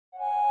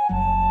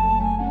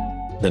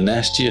The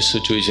nastiest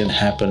situation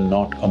happen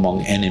not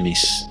among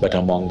enemies, but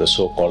among the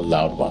so-called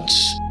loved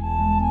ones.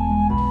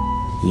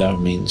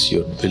 Love means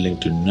you're willing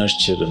to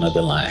nurture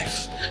another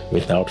life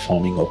without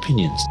forming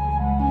opinions.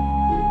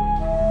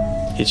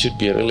 It should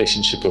be a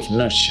relationship of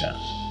nurture,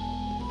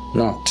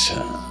 not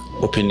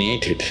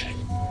opinionated.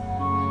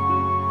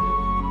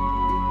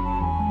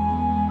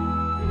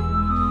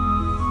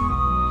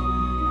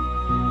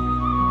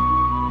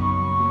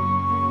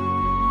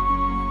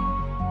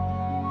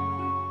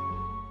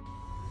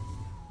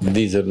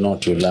 These are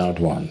not your loved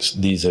ones,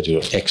 these are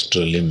your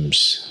extra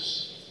limbs.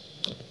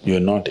 You're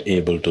not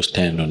able to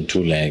stand on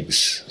two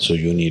legs, so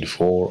you need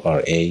 4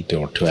 or 8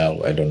 or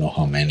 12, I don't know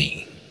how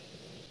many.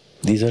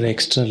 These are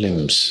extra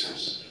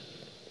limbs.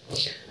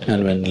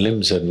 And when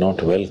limbs are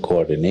not well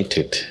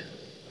coordinated,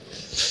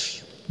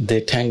 they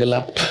tangle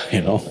up,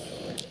 you know.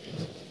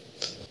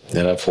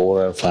 There are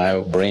 4 or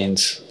 5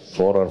 brains,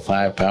 4 or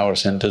 5 power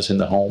centers in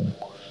the home,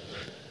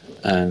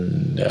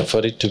 and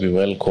for it to be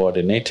well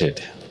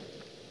coordinated,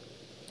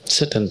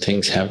 certain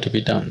things have to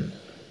be done.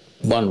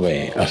 One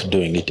way of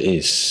doing it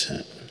is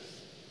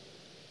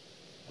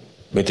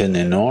with an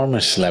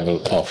enormous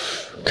level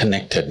of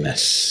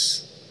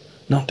connectedness,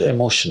 not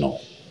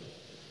emotional.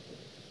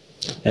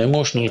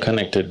 Emotional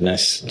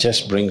connectedness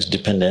just brings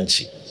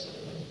dependency.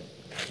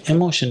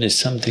 Emotion is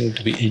something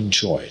to be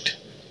enjoyed.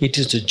 It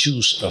is the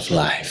juice of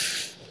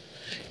life.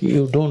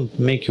 You don't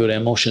make your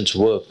emotions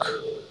work.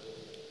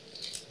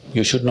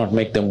 You should not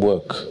make them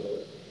work.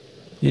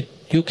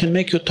 You can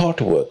make your thought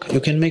work, you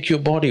can make your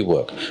body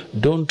work.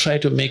 Don't try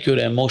to make your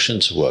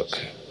emotions work.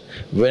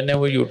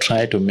 Whenever you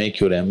try to make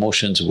your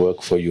emotions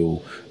work for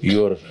you,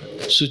 your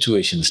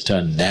situations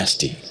turn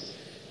nasty,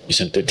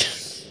 isn't it?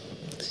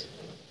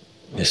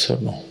 Yes or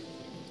no?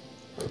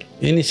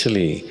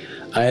 Initially,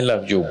 I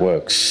love you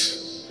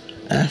works.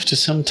 After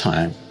some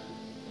time,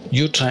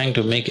 you're trying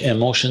to make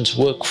emotions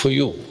work for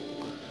you.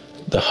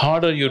 The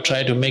harder you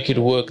try to make it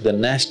work, the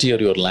nastier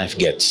your life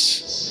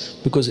gets.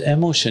 Because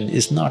emotion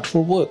is not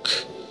for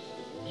work.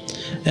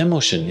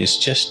 Emotion is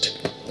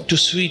just to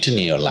sweeten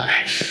your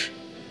life.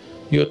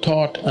 Your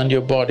thought and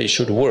your body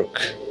should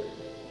work.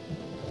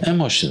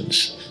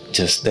 Emotions,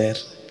 just there.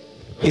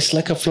 It's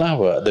like a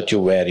flower that you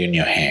wear in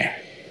your hair.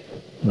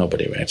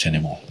 Nobody wears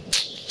anymore.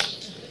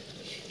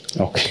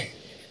 Okay.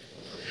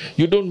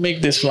 You don't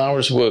make these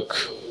flowers work.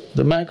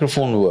 The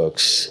microphone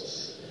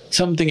works,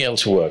 something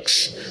else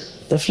works.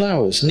 The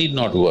flowers need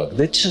not work,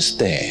 they're just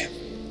there,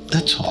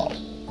 that's all.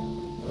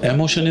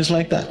 Emotion is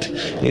like that,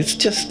 it's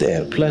just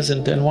there,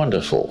 pleasant and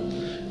wonderful.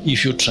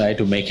 If you try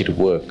to make it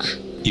work,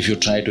 if you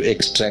try to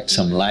extract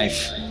some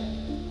life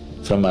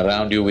from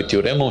around you with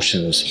your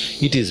emotions,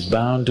 it is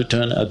bound to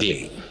turn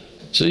ugly.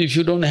 So if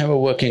you don't have a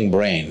working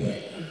brain,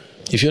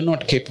 if you're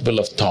not capable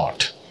of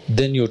thought,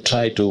 then you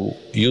try to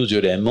use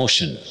your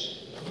emotion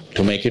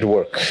to make it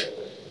work.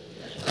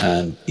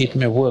 And it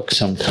may work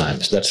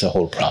sometimes, that's the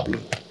whole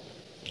problem.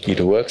 It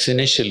works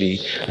initially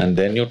and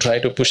then you try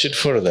to push it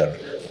further,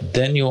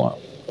 then your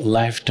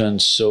life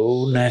turns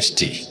so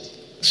nasty,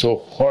 so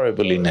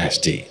horribly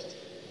nasty.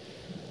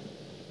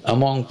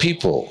 Among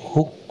people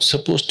who are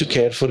supposed to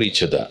care for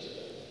each other,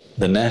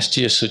 the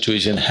nastiest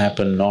situation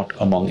happen not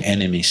among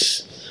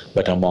enemies,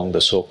 but among the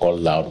so-called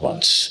loved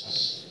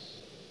ones.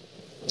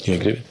 You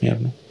agree with me or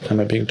no? Am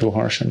I being too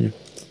harsh on you?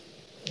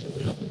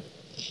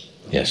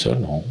 Yes or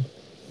no?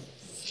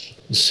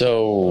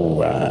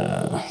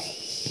 So,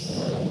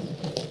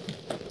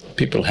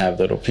 people have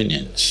their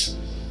opinions.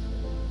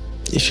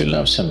 If you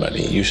love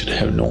somebody, you should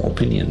have no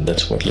opinion,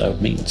 that's what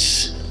love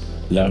means.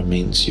 Love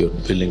means you're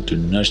willing to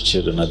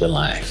nurture another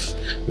life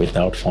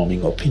without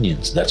forming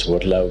opinions, that's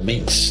what love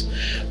means.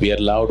 We are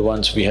loved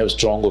ones, we have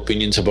strong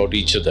opinions about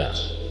each other.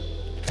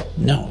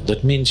 No,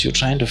 that means you're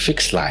trying to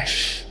fix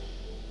life.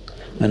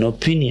 An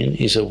opinion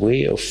is a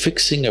way of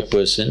fixing a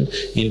person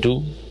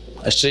into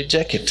a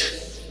straitjacket.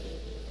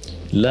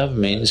 Love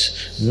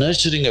means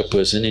nurturing a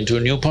person into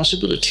a new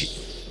possibility.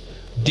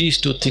 These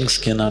two things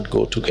cannot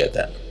go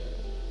together.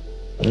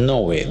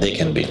 No way they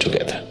can be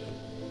together.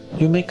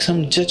 You make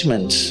some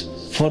judgments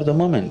for the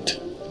moment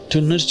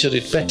to nurture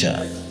it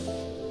better.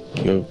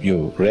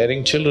 You're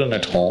rearing children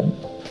at home,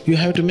 you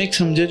have to make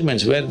some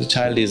judgments where the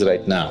child is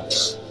right now,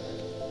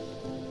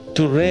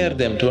 to rear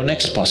them to a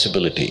next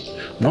possibility,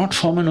 not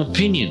form an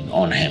opinion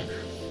on him.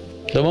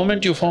 The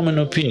moment you form an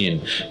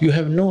opinion, you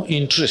have no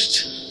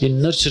interest in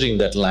nurturing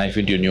that life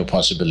into a new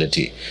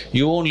possibility.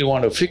 You only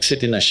want to fix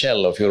it in a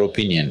shell of your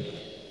opinion.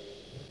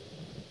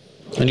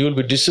 And you will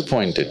be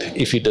disappointed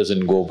if it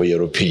doesn't go by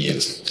your opinion.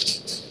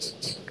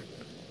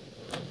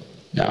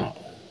 Now,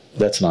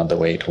 that's not the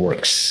way it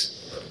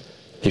works.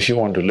 If you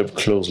want to live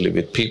closely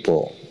with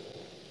people,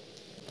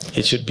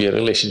 it should be a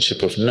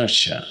relationship of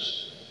nurture,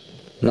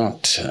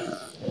 not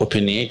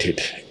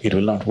opinionated. It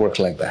will not work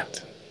like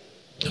that.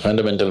 The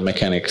fundamental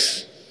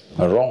mechanics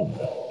are wrong,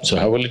 so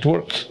how will it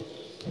work?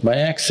 By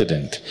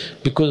accident,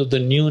 because of the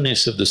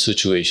newness of the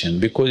situation,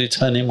 because it's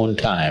honeymoon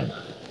time.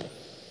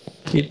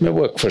 It may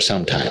work for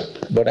some time,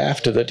 but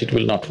after that it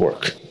will not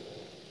work.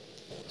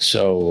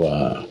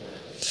 So,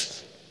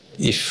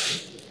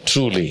 if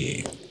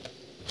truly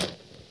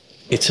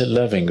it's a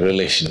loving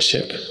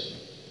relationship,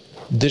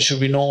 there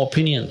should be no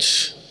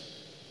opinions,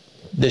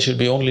 there should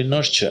be only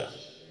nurture.